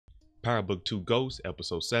Power Book 2 Ghosts,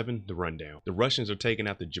 Episode 7, The Rundown. The Russians are taking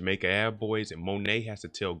out the Jamaica Ave boys, and Monet has to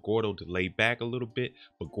tell Gordo to lay back a little bit,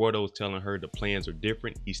 but Gordo is telling her the plans are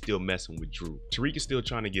different. He's still messing with Drew. Tariq is still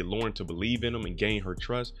trying to get Lauren to believe in him and gain her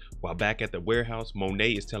trust, while back at the warehouse,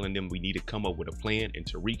 Monet is telling them we need to come up with a plan, and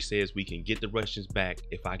Tariq says we can get the Russians back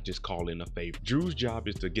if I just call in a favor. Drew's job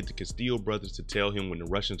is to get the Castillo brothers to tell him when the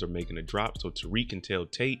Russians are making a drop so Tariq can tell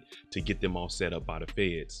Tate to get them all set up by the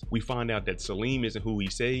feds. We find out that Salim isn't who he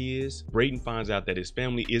say he is. Brayden finds out that his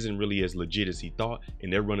family isn't really as legit as he thought,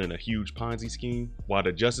 and they're running a huge Ponzi scheme. While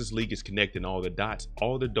the Justice League is connecting all the dots,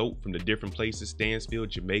 all the dope from the different places, Stansfield,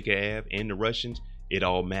 Jamaica Ave, and the Russians, it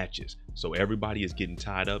all matches. So everybody is getting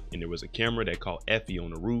tied up, and there was a camera that caught Effie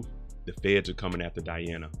on the roof. The feds are coming after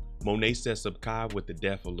Diana. Monet sets up Kai with the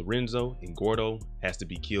death of Lorenzo, and Gordo has to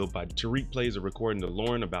be killed by Tariq. Plays a recording to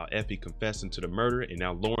Lauren about Effie confessing to the murder, and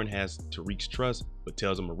now Lauren has Tariq's trust but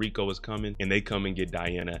tells him Mariko is coming, and they come and get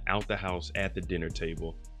Diana out the house at the dinner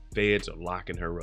table. Feds are locking her